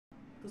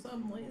Cause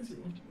I'm lazy.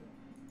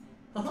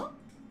 Uh-huh.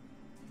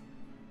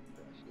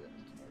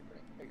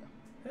 There you go.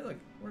 Hey, look,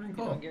 we're in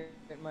call. Don't get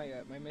my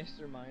my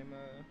Mr. Mime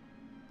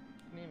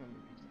name.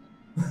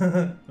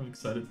 I'm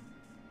excited.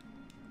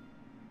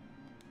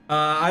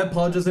 I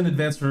apologize in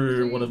advance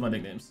for one of my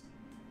nicknames.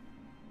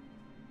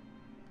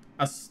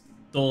 I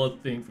stole a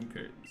thing from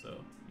Kurt,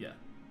 so yeah.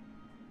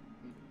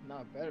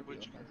 Not better.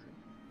 Which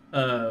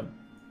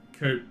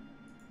Kurt.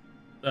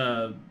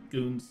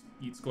 Goons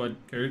Eat Squad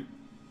Kurt.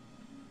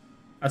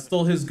 I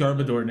stole his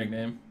Garbador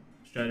nickname.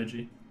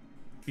 Strategy.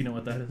 If you know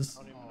what that is.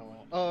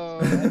 Oh,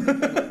 I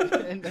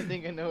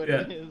think I know what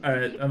it is.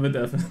 Alright, I'm a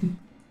deafin.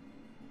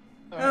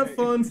 Have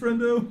fun,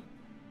 friendo.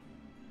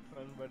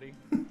 Fun, buddy.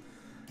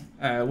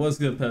 Alright, what's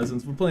good,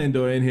 peasants? We're playing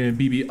Dorian here in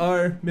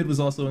BBR. Mid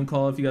was also in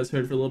call if you guys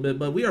heard for a little bit,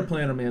 but we are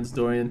playing our man's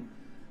Dorian.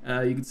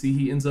 You can see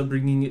he ends up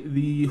bringing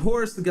the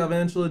horse, the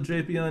Galvantula,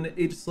 Drapion,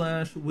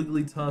 Aegislash,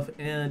 Wigglytuff,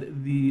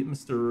 and the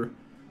Mr.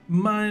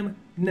 Mime.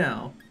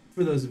 Now,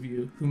 for those of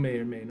you who may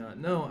or may not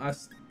know,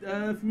 if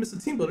you missed a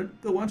team builder,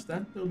 go watch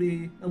that. There'll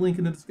be a link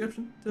in the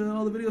description to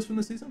all the videos from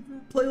the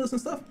season, playlists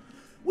and stuff.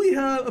 We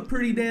have a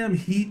pretty damn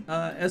heat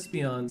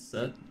Espeon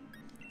set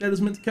that is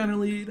meant to counter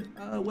lead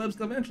Webb's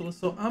Galvantula,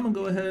 so I'm gonna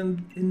go ahead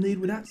and lead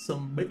with that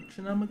some bitch,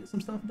 and I'm gonna get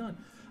some stuff done.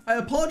 I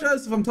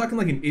apologize if I'm talking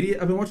like an idiot.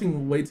 I've been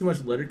watching way too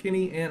much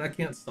Letterkenny, and I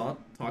can't stop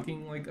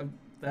talking like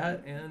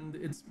that, and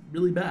it's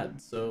really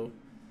bad. So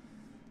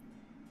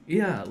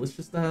yeah, let's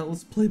just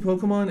let's play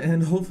Pokemon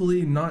and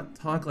hopefully not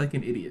talk like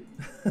an idiot.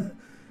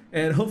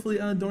 And hopefully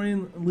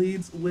Dorian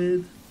leads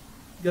with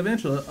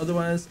Galvantula.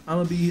 Otherwise, I'm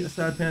gonna be a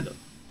sad panda.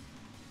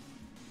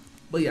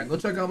 But yeah, go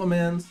check out my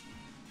man's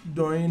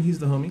Dorian. He's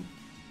the homie,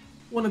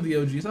 one of the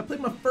OGs. I played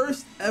my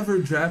first ever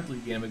draft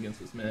league game against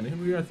this man. Here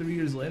we are 3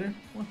 years later.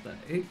 What the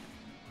heck?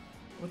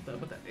 What the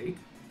ache?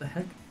 What the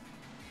heck?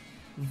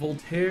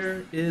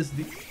 Voltaire is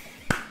the...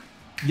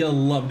 You'll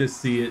love to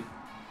see it.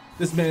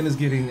 This man is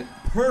getting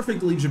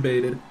perfectly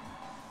debated.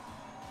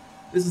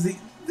 This is the...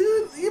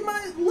 Dude, you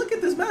might look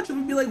at this matchup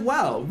and be like,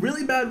 wow,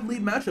 really bad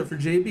lead matchup for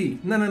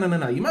JB.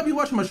 No. You might be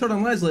watching my short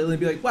on lives lately and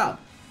be like, wow,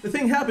 the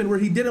thing happened where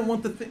he didn't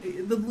want the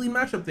lead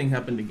matchup thing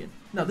happened again.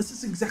 No, this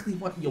is exactly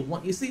what you'll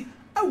want. You see,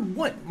 I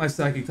want my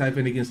Psychic type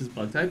in against his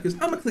Bug type because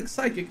I'm gonna click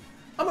Psychic.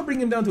 I'm gonna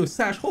bring him down to a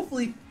sash.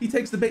 Hopefully he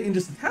takes the bait and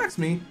just attacks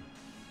me.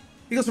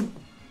 He goes from...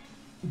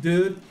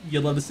 Dude,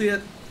 you'd love to see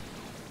it.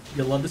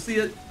 You'll love to see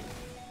it.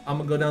 I'm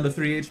gonna go down to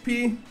 3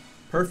 HP.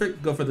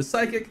 Perfect, go for the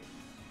Psychic.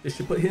 This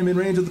should put him in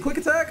range of the Quick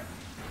Attack.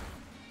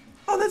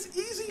 Oh, that's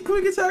easy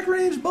Quick Attack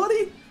range,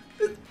 buddy.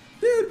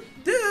 Dude,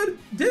 I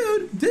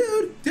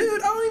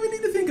don't even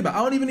need to think about it.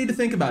 I don't even need to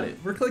think about it.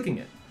 We're clicking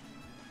it.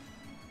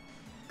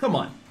 Come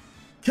on.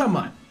 Show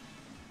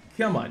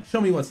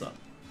me what's up.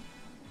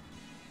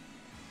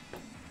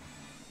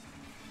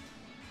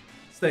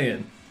 Stay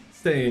in,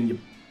 you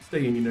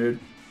nerd.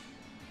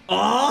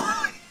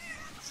 Oh,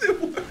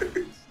 it works.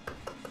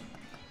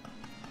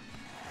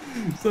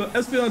 So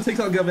Espeon takes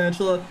out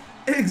Galvantula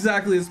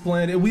exactly as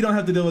planned, and we don't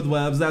have to deal with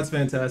webs. That's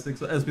fantastic.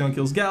 So Espeon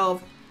kills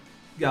Galv.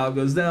 Galv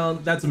goes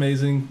down. That's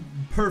amazing.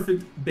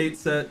 Perfect bait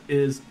set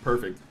is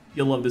perfect.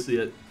 You'll love to see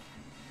it.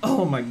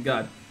 Oh my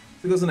god.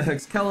 So it goes into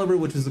Hex Caliber,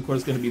 which is of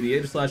course going to be the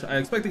Aegislash. I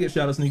expect to get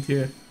Shadow Sneak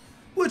here,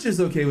 which is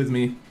okay with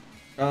me.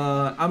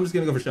 I'm just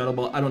gonna go for Shadow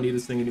Ball. I don't need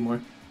this thing anymore.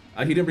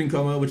 He didn't bring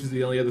Como, which is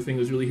the only other thing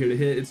that was really here to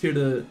hit. It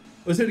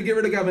was here to get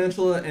rid of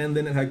Galvantula, and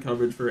then it had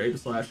coverage for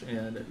Aegislash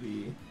and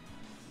the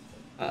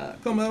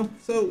Como,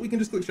 so we can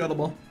just click Shadow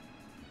Ball.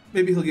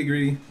 Maybe he'll get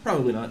greedy.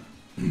 Probably not.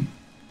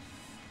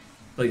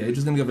 But yeah, he's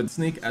just gonna go for the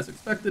Sneak as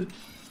expected.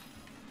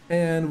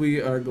 And we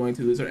are going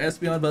to lose our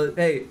Espeon, but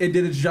hey, it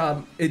did its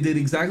job. It did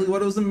exactly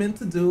what it was meant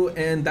to do,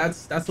 and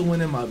that's a win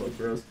in my book,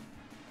 bros.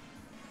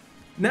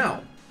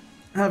 Now,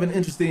 I have an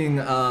interesting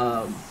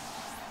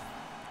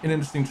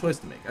choice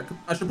to make.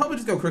 I should probably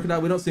just go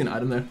Crocodile. We don't see an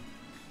item there,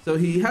 so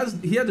he has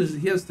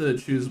to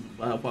choose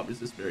what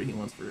resist berry he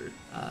wants for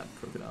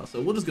Crocodile.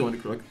 So we'll just go into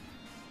Crook,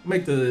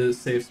 make the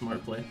safe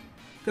smart play.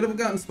 Could have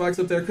gotten Spikes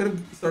up there. Could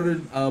have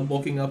started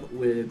bulking up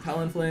with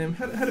Talonflame.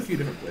 Had a few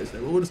different plays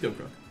there, but we'll just go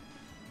Crook.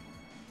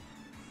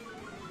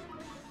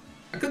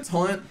 I could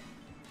Taunt.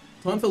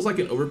 Taunt feels like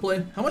an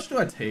overplay. How much do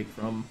I take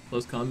from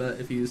close combat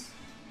if he's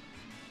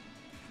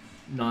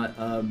not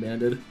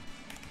banded?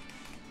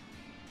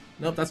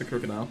 Nope, that's a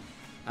Crocodile.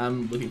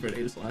 I'm looking for an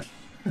Aegislash.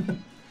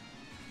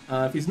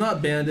 If he's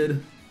not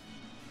banded,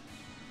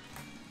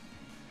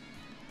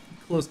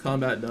 close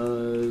combat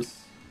does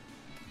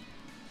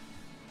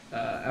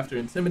after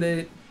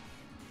Intimidate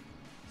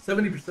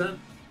 70%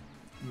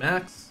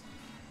 max.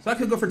 So I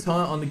could go for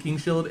Taunt on the King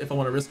Shield if I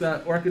want to risk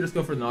that, or I could just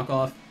go for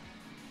Knockoff.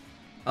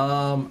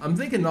 I'm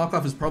thinking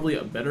Knockoff is probably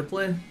a better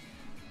play,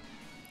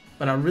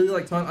 but I really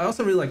like Taunt. I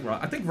also really like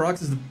Rock. I think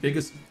Rocks is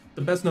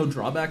the best no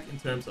drawback in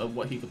terms of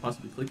what he could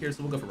possibly click here,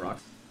 so we'll go for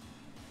Rocks.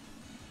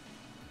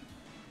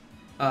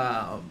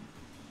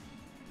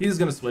 He's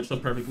gonna switch, so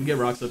perfect. We get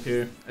Rocks up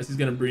here as he's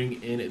gonna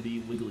bring in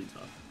the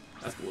Wigglytuff.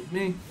 That's cool with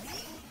me.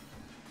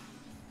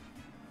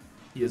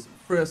 He is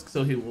Frisk,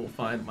 so he will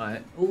find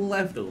my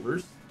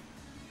leftovers.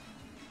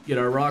 Get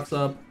our Rocks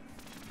up.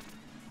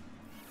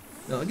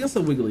 Now, against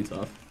the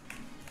Wigglytuff,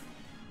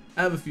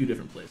 I have a few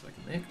different plays I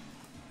can make.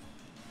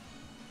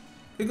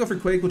 Could go for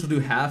Quake, which will do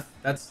half.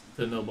 That's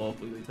to no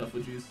bulk Wigglytuff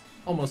would use.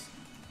 Almost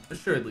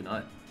assuredly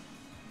not.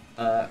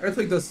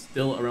 Earthquake does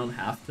still around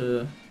half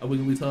to a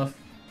Wigglytuff.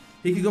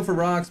 He could go for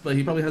rocks, but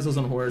he probably has those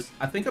on horse.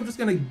 I think I'm just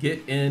gonna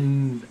get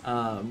in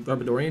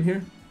Garbodorian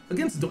here.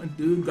 Against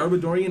dude,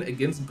 Garbodorian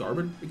against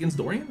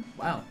Dorian?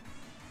 Wow.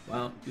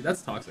 Wow, dude,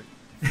 that's toxic.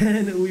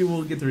 And we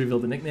will get to reveal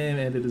the nickname,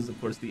 and it is of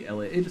course the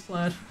LA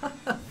Aegislash.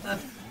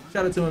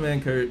 Shout out to my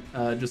man Kurt,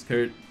 just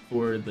Kurt,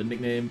 for the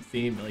nickname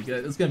theme. Like,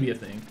 it's gonna be a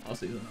thing all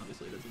season,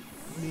 obviously. It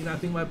doesn't mean I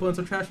think my opponents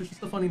are trash, it's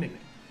just a funny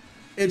nickname.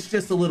 It's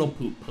just a little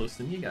poop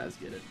posting, you guys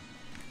get it.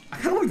 I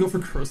kinda wanna go for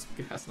Corrosive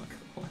Gas, not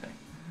gonna lie.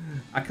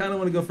 I kinda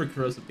wanna go for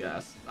Corrosive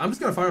Gas. I'm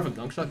just gonna fire off a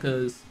Gunk Shot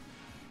because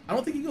I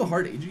don't think he can go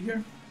hard AG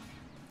here.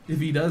 If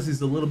he does,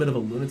 he's a little bit of a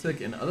lunatic,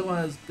 and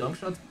otherwise, Gunk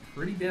Shot's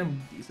pretty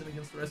damn decent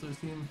against the rest of his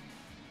team.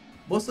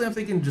 Mostly I'm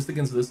thinking just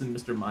against this and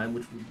Mr. Mime,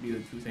 which would be the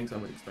two things I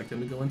would expect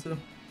him to go into.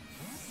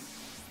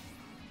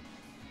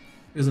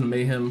 Here's a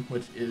Mayhem,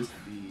 which is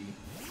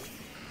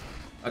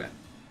the... Okay.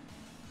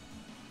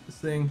 This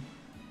thing.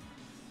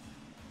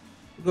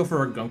 We'll go for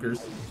our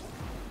Gunkers.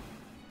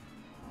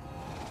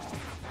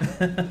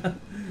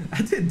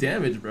 That did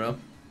damage, bro.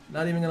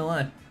 Not even gonna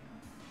lie.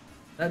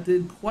 That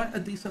did quite a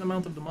decent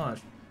amount of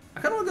damage.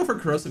 I kinda wanna go for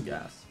Corrosive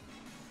Gas.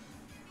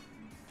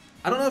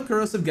 I don't know if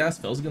Corrosive Gas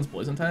fails against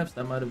poison types.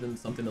 That might have been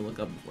something to look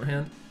up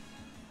beforehand.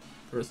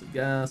 Corrosive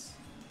Gas.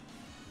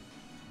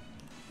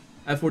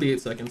 I have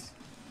 48 seconds.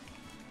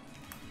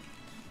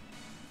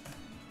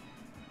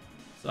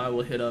 So I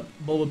will hit up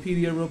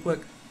Bulbapedia real quick.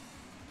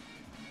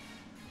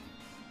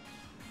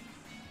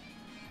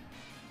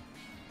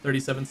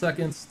 37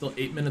 seconds, still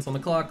 8 minutes on the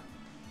clock.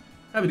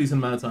 I have a decent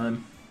amount of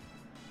time.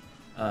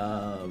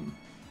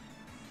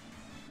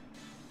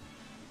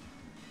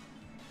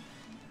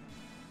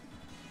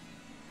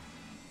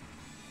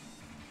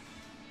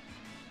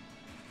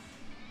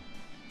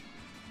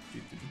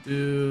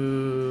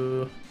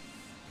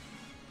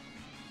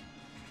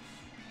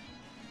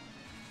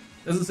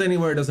 Doesn't say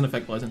anywhere it doesn't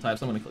affect poison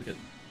types, so I'm gonna click it.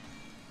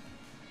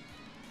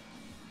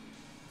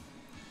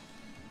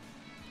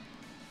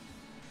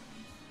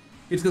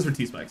 He just goes for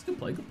T-Spikes. Good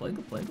play, good play,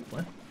 good play, good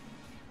play.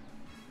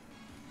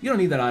 You don't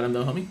need that item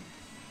though, homie.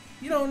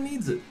 You don't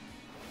needs it.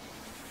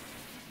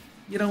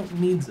 You don't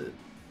needs it.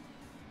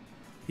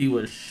 He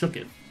was shook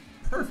it.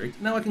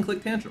 Perfect. Now I can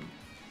click Tantrum.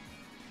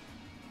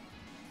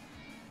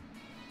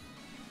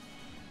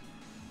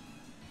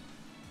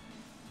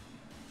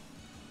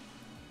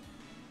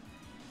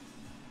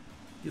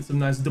 Get some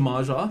nice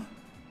damage off.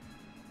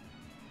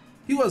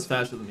 He was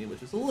faster than me,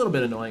 which is a little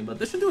bit annoying, but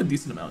this should do a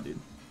decent amount, dude.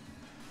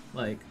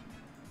 Like...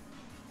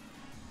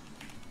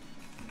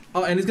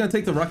 Oh, and he's gonna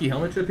take the Rocky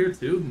Helmet chip here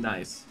too?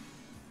 Nice.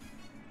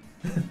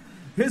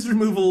 His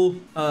removal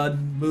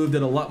moved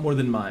it a lot more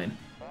than mine.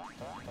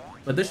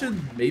 But this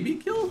should maybe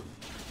kill?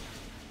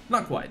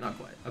 Not quite, not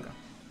quite. Okay.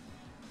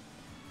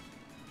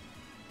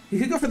 He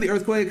could go for the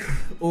Earthquake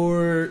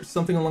or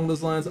something along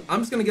those lines. I'm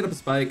just gonna get up a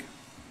Spike.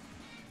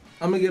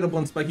 I'm gonna get up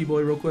on Spiky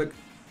Boy real quick.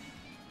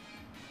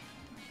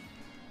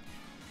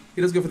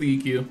 He does go for the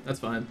EQ,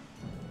 that's fine.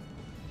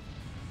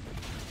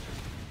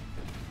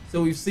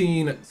 So we've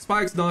seen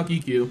Spikes knock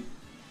EQ.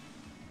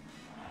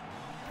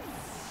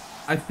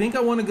 I think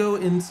I want to go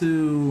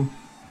into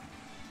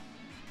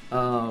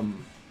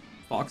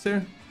Fox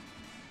here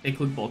and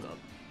click Bulk Up.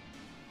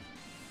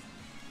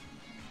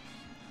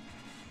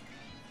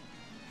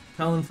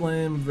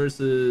 Talonflame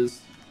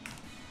versus...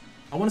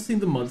 I want to see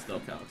the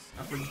Mudstell counts.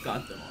 I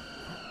forgot them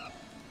all.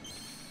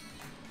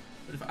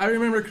 But if I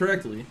remember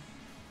correctly,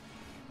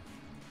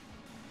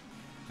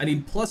 I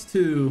need +2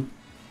 to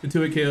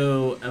 2-hit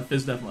KO a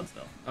Fizz Def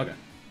Mudstell. Okay.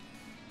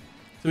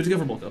 So we just go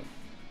for Bulk Up.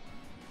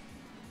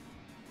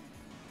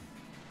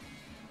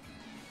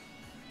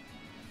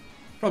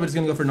 Probably just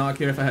gonna go for Knock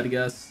here if I had to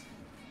guess.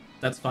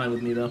 That's fine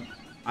with me though.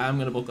 I'm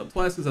gonna Bulk Up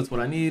twice because that's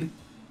what I need.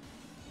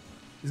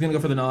 He's gonna go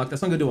for the Knock.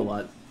 That's not gonna do a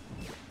lot.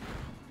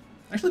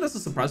 Actually, that's a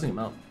surprising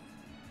amount.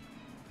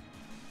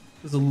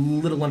 There's a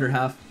little under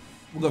half.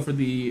 We'll go for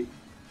the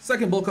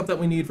second Bulk Up that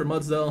we need for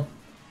Mudstell.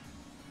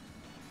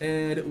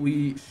 And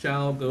we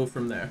shall go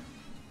from there.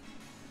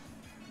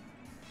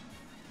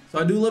 So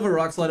I do live a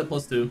Rock Slide at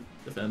 +2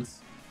 defense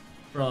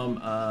from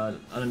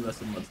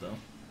uninvested Mudstell.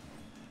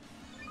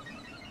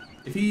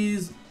 If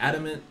he's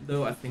adamant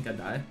though, I think I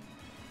die.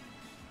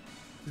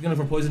 He's gonna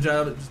for Poison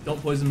Jab, just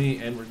don't poison me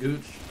and we're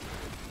gooch.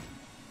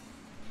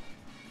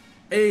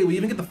 Hey, we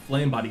even get the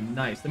Flame Body,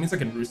 nice. That means I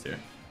can Roost here.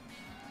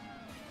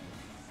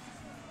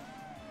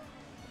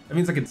 That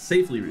means I can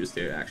safely Roost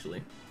here,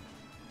 actually.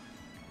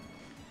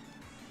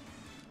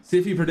 See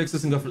if he predicts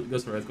this and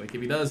goes for Earthquake.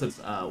 If he does, that's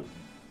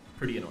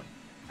pretty annoying.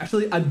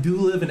 Actually, I do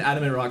live an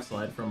Adamant Rock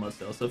Slide from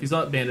Mudstell, so if he's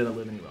not Bandit, I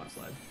live in a Rock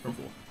Slide from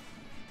Fool.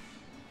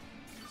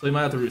 So he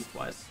might have to Roost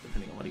twice,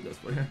 depending on what he goes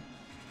for here.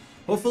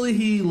 Hopefully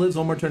he lives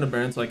one more turn to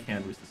burn so I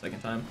can Roost the second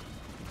time.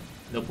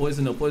 No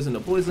poison, no poison, no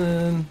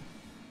poison.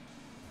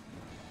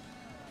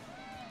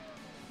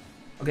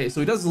 Okay, so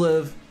he does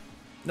live.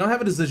 Now I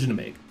have a decision to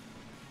make.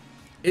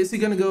 Is he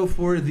gonna go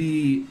for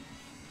the...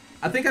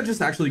 I think I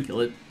just actually kill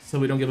it, so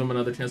we don't give him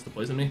another chance to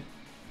poison me.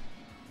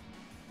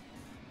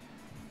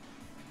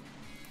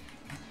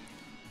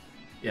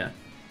 Yeah.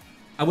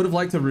 I would have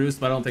liked to roost,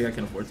 but I don't think I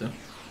can afford to. So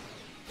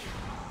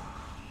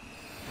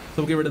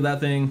we'll get rid of that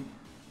thing.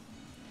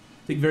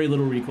 Take very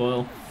little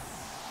recoil.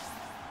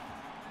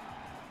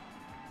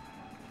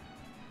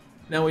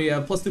 Now we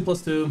have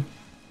 +2/+2.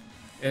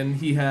 And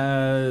he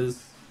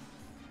has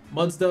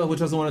Mudstone, which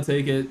doesn't want to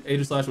take it.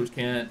 Aegislash, which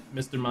can't.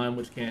 Mr. Mime,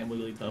 which can't.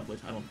 Wigglytuff,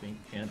 which I don't think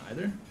can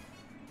either.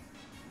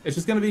 It's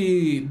just going to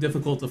be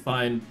difficult to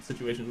find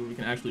situations where we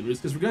can actually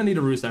roost, because we're going to need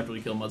a roost after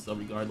we kill Mudstone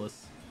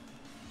regardless.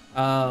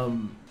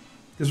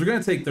 Because we're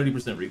going to take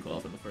 30% recoil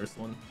from the first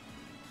one,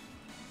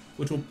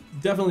 which will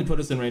definitely put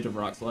us in range of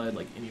Rock Slide,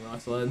 like any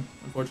Rock Slide,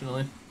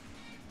 unfortunately.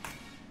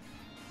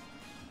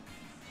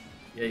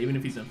 Yeah, even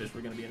if he's in fish,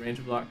 we're going to be in range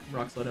of Rock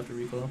Slide after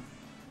recoil.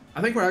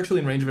 I think we're actually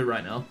in range of it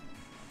right now.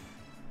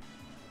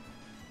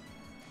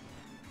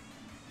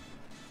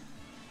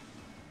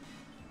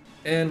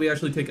 And we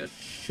actually take a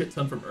shit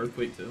ton from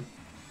Earthquake too,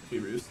 if we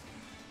roost.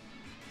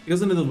 He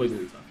goes into the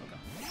Wigglytuff, okay.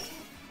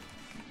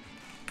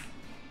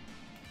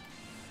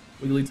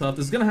 Wigglytuff,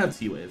 this is gonna have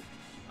T-Wave,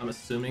 I'm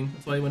assuming.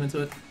 That's why he went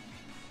into it.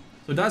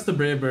 So it dies to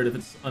Brave Bird if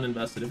it's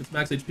uninvested. If it's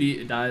max HP,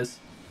 it dies.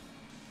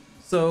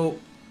 So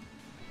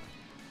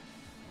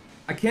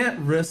I can't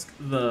risk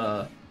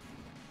the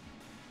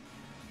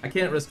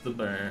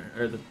burn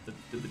or the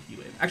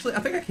T-Wave. Actually,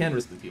 I think I can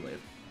risk the T-Wave.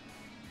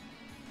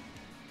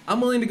 I'm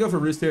willing to go for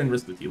Roost here and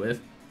risk the T-Wave,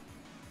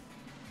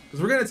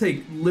 because we're gonna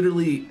take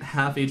literally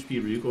half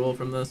HP recoil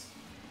from this.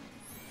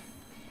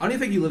 I don't even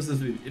think he lives if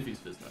he's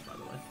Fizz Death, by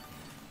the way.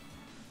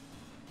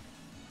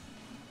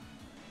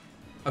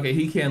 Okay,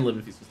 he can live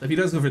if he's Fizz Death. He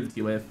does go for the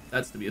T-Wave.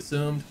 That's to be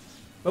assumed.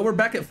 But we're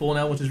back at full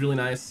now, which is really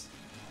nice.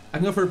 I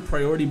can go for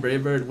Priority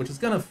Brave Bird, which is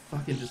gonna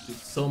fucking just do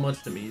so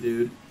much to me,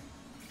 dude.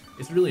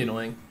 It's really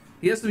annoying.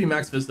 He has to be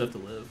max Fizz Death to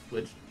live,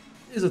 which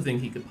is a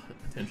thing he could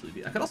potentially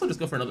be. I could also just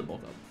go for another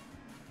Bulk Up.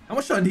 How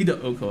much do I need to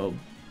Oko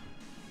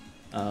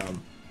a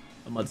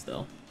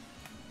Mudstone?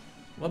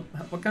 What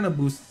kind of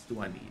boosts do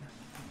I need?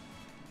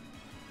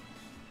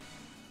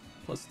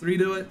 +3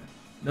 to it?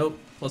 Nope.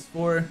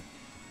 +4.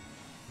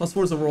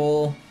 +4 is a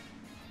roll.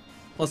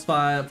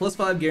 +5.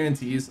 +5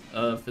 guarantees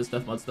a Fizz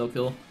Death Mudstone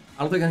kill.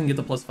 I don't think I can get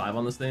the +5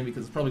 on this thing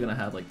because it's probably gonna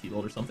have like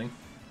T-Bolt or something.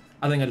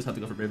 I think I just have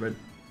to go for Brave Bird.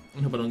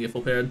 I hope I don't get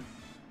full paired.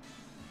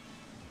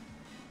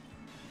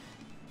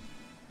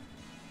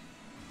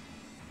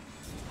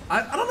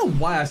 I don't know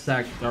why I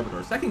sacked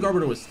Garbodor. Sacking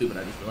Garbodor was stupid,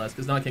 I just realized,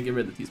 because now I can't get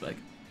rid of the T-Spike.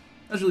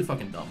 That's really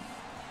fucking dumb.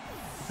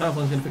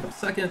 Typhlone's gonna pick up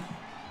second.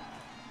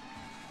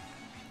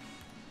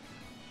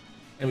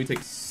 And we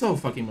take so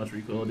fucking much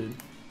recoil, dude.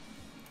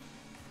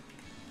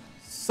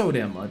 So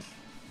damn much.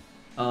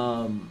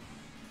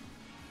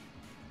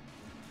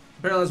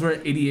 Paralyzed, we're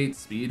at 88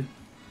 speed.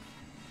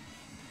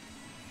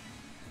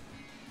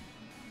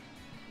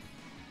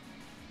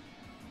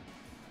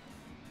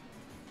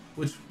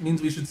 Which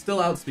means we should still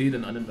outspeed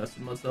an uninvested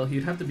Mudstone.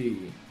 He'd have to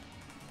be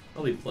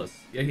probably plus.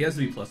 Yeah, he has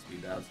to be plus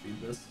speed to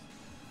outspeed this.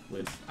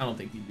 Which I don't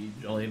think he'd be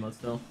Jolly in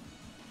Mudstone.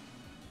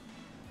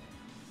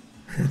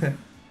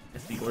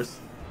 SD Horse.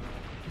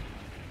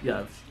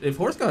 Yeah, if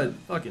Horse got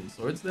fucking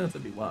Swords Dance,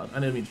 that'd be wild. I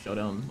didn't mean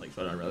Showdown, like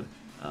Showdown Road.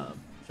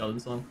 Sheldon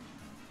song.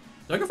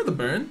 Do I go for the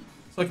burn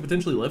so I can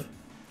potentially live?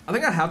 I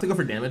think I have to go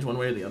for damage one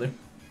way or the other.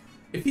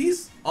 If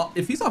he's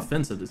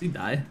offensive, does he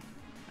die?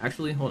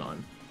 Actually, hold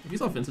on. If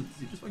he's offensive,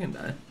 does he just fucking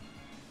die?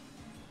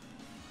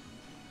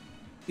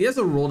 He has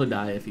a roll to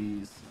die if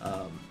he's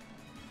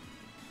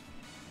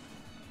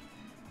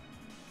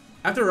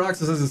after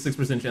Roxas has a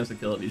 6% chance to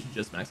kill if he's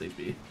just max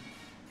HP.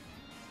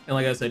 And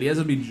like I said, he has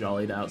to be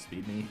Jolly to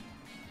outspeed me.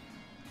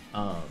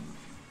 I'm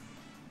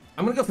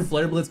gonna go for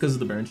Flare Blitz because of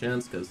the burn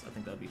chance, because I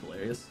think that'd be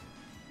hilarious.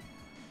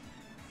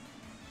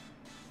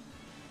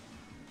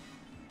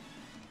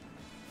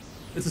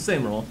 It's the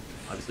same roll.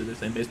 Obviously, they're the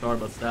same base power,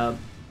 but stab.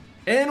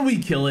 And we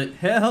kill it.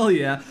 Hell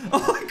yeah.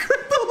 Oh, I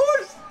crit the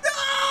horse.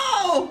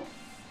 No!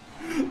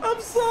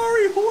 I'm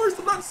sorry, horse.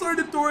 I'm not sorry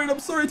to Dorian. I'm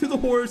sorry to the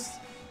horse.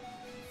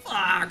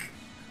 Fuck.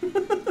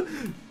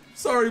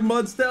 Sorry,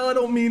 Mudstone. I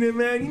don't mean it,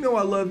 man. You know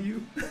I love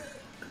you.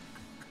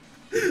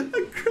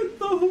 I crit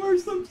the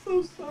horse. I'm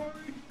so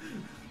sorry.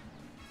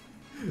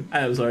 I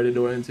am sorry to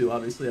Dorian too.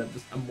 Obviously,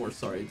 I'm more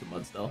sorry to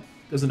Mudstone.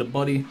 Goes into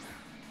Buddy.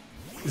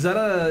 Is that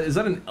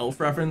an elf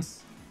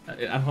reference?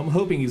 I'm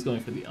hoping he's going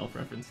for the elf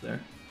reference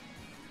there.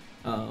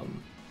 I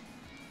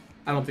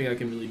don't think I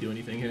can really do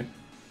anything here.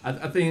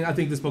 I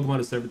think this Pokemon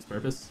has served its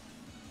purpose.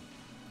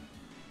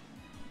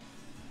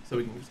 So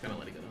we can just kind of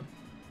let it go down.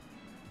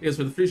 He goes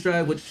for the Freeze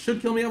Drive, which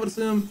should kill me, I would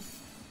assume.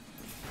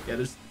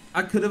 Yeah,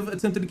 I could have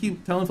attempted to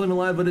keep Talonflame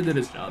alive, but it did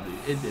its job, dude.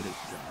 It did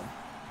its job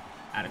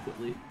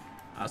adequately.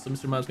 So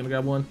Mr. Mime's gonna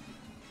grab one.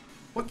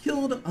 What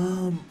killed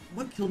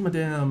my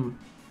damn...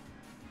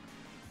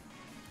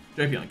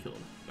 Drapion killed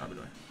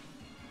Garbodor.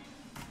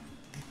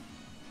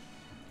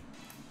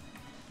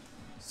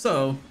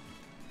 So,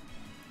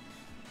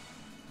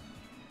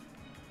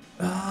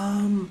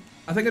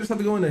 I think I just have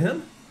to go into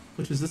him,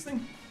 which is this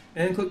thing.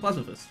 and click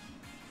Plasma Fist.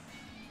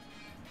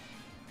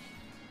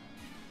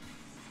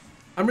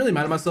 I'm really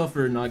mad at myself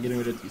for not getting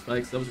rid of 2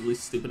 spikes. That was really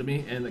stupid of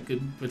me, and that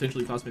could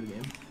potentially cost me the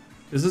game.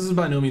 Because this is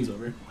by no means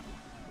over.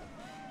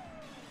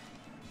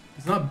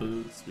 It's not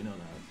boots, we know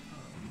that.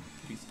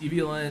 If he's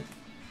Eviolite,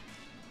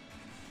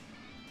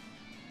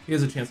 he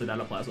has a chance to die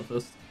to Plasma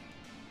Fist.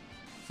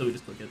 So we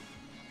just click it.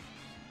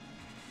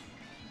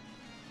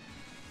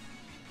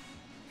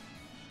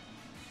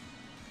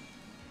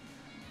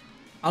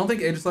 I don't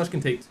think Aegislash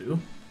can take 2.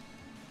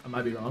 I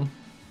might be wrong.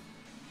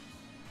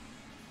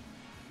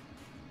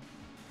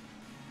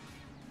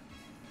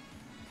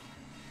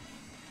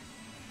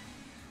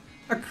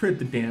 I crit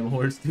the damn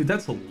horse, dude.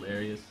 That's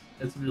hilarious.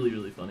 That's really,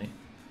 really funny.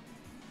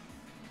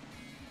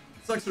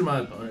 Sucks for my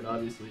opponent,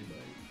 obviously, but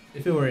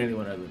if it were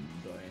anyone other than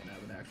Dorian, I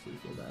would actually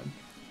feel bad.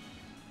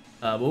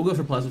 But we'll go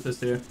for Plasma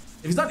Fist here.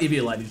 If he's not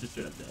Eviolite, he's just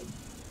straight up dead.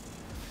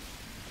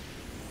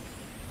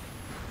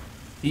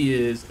 He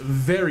is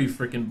very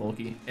freaking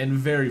bulky and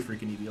very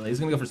freaking Eviolite. He's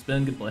gonna go for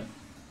spin. Good play.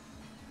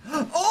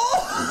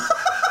 Oh!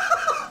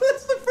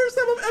 That's the first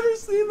time I've ever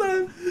seen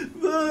that.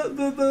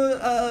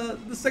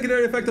 The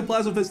secondary effect of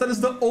Plasma Fist. That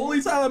is the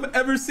only time I've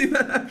ever seen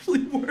that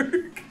actually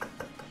work.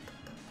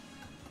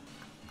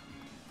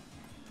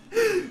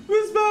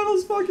 This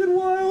battle's fucking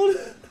wild.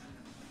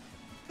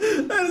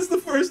 That is the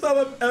first time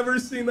I've ever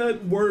seen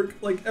that work.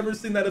 Like, ever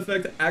seen that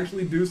effect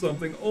actually do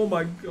something. Oh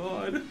my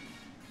god.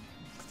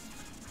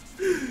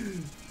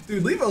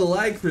 Dude, leave a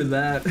like for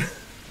that.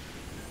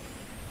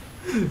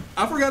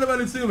 I forgot about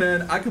it too,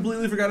 man. I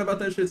completely forgot about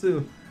that shit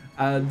too.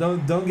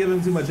 Don't give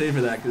him too much hate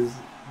for that, because,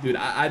 dude,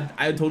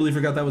 I totally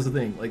forgot that was a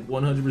thing. Like,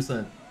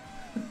 100%.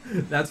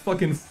 That's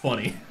fucking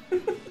funny.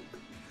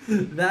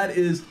 That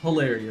is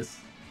hilarious.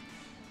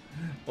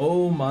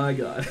 Oh my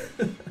god.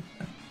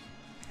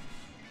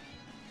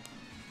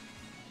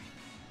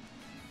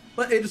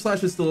 But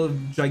Aegislash is still a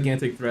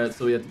gigantic threat,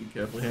 so we have to be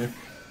careful here.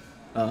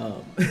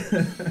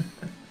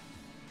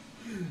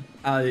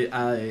 I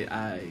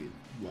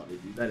love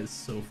it, dude. That is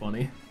so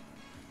funny.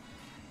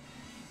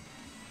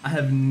 I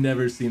have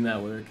never seen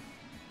that work.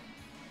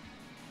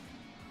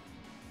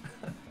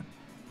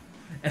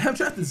 And I've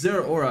trapped the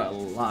Zero Aura a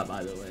lot,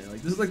 by the way.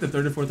 Like, this is like the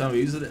 3rd or 4th time I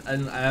used it,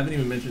 and I haven't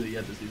even mentioned it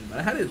yet this season, but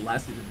I had it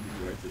last season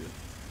in BBR too.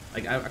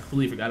 Like, I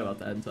completely forgot about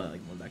that until I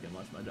like went back and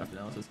watched my draft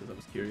analysis because I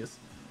was curious.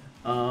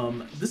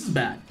 This is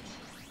bad.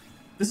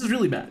 This is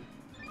really bad.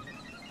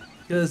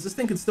 Because this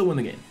thing could still win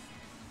the game.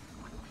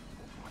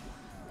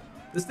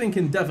 This thing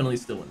can definitely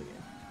still win the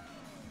game.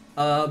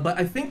 But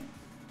I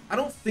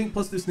don't think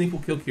 +2 sneak will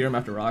kill Kyurem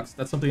after rocks.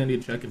 That's something I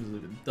need to check, because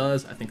if it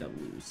does, I think I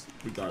lose,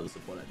 regardless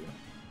of what I do.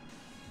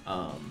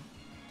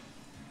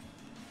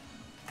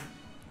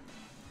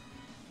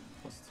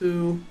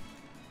 +2.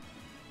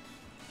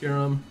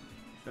 Kyurem.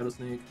 Shadow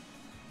Sneak.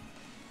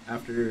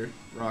 After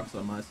rocks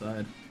on my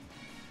side.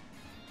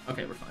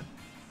 Okay, we're fine.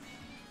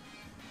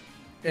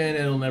 And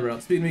it'll never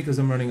outspeed me because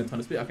I'm running a ton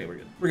of speed. Okay, we're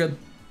good. We're good.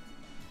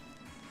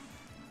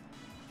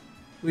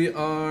 We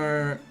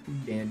are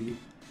dandy.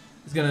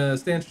 He's gonna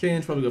stance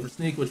change, probably go for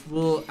sneak, which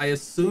will, I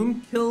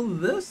assume, kill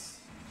this?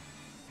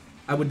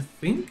 I would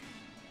think.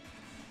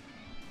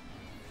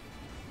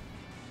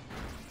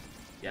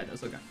 Yeah, it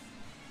does. Okay.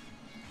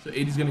 So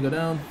 80's gonna go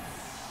down.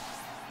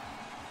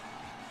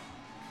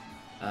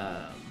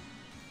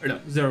 Or no,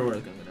 Zero Aura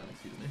is gonna go down,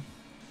 excuse me.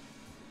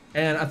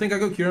 And I think I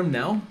go Kyurem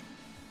now.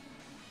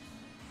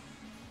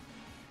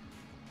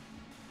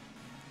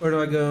 Or do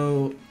I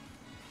go...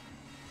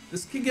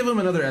 This could give him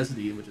another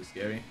SD, which is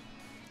scary.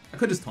 I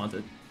could just taunt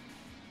it.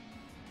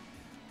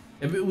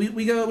 If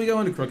we go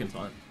into Crook and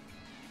Taunt.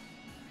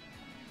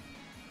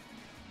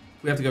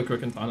 We have to go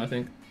Crook and Taunt, I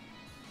think.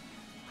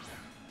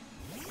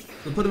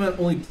 We'll put him at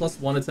only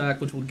 +1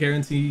 attack, which will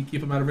guarantee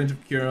keep him out of range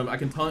of Kyurem. I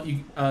can taunt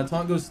you.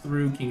 Taunt goes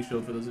through King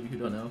Shield for those of you who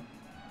don't know.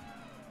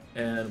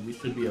 And we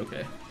should be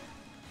okay.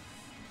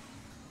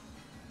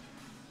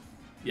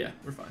 Yeah,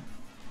 we're fine.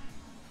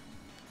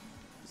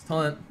 Just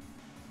taunt.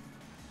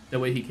 That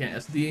way he can't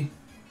SD.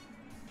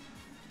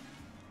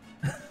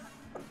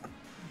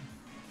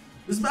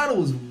 This battle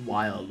was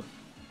wild.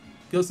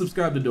 Go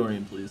subscribe to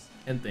Dorian, please.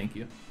 And thank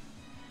you.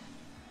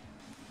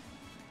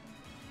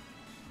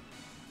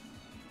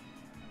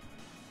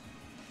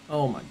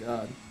 Oh my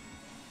god.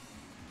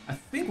 I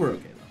think we're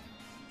okay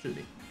though. Should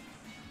be.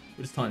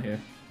 We just taunt here.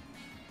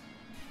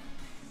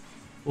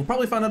 We'll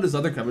probably find out his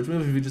other coverage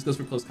move if he just goes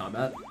for close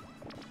combat.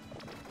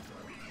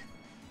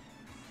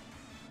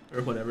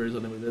 Or whatever his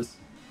other move is.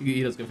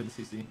 He does go for the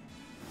CC.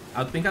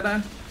 I think I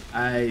die.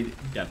 I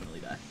definitely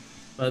die.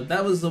 But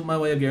that was my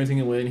way of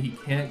guaranteeing a win. He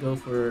can't go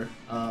for,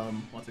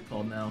 what's it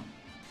called now?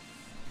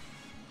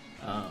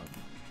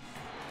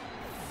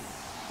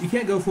 He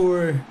can't go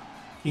for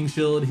King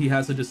Shield. He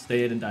has to just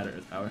stay it and die to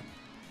Earth Power.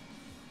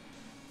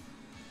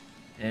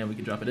 And we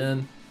can drop it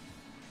in.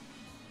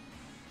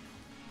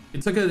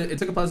 It took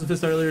a Plasma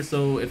Fist earlier,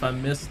 so if I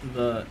missed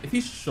the... If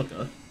he's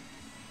Shuka...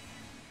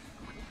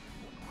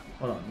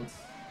 Hold on, let's...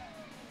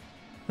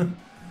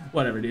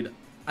 Whatever, dude.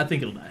 I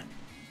think it'll die.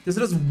 Because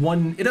it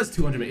does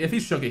 200. If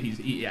he's Shuka,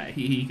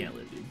 he can't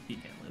live, dude. He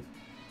can't live.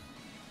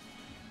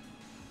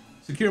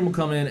 So Kieran will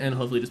come in and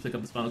hopefully just pick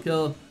up this final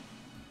kill.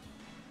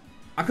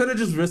 I could have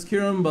just risked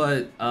Kieran,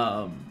 but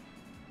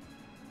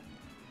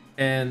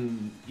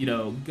and you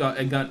know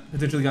got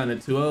potentially gotten a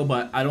 2-0,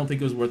 but I don't think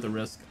it was worth the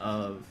risk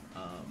of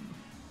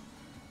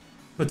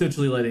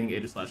potentially letting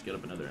Aegislash get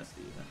up another SD.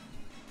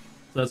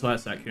 So that's why I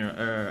sat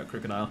Kieran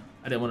Crocodile.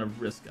 I didn't want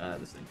to risk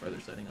this thing further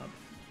setting up.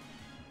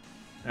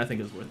 I think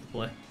it was worth the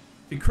play.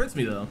 If he crits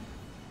me though,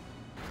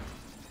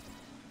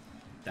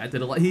 that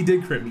did a lot. He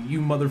did crit me,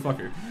 you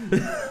motherfucker.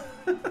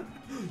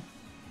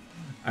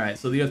 All right,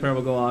 so the Earth Power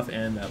will go off,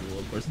 and that will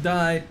of course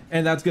die,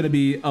 and that's gonna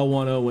be a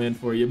 1-0 win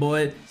for you,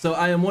 boy. So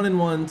I am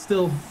 1-1,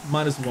 still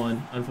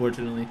 -1,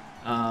 unfortunately,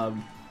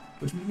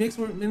 which means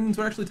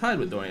we're actually tied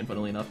with Dorian,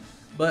 funnily enough.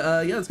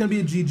 But yeah, it's gonna be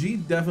a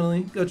GG.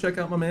 Definitely go check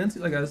out my man.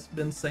 Like I've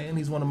been saying,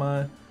 he's one of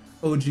my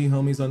OG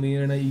homies on the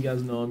internet. You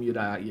guys know him. You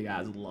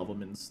guys love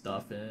him and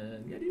stuff.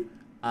 And yeah, dude.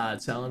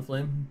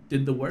 Talonflame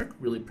did the work.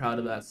 Really proud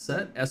of that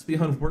set.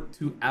 Espeon worked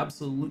to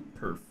absolute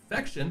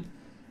perfection.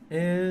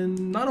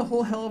 And not a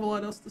whole hell of a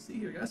lot else to see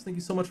here, guys. Thank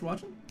you so much for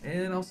watching,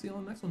 and I'll see you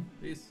on the next one.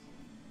 Peace.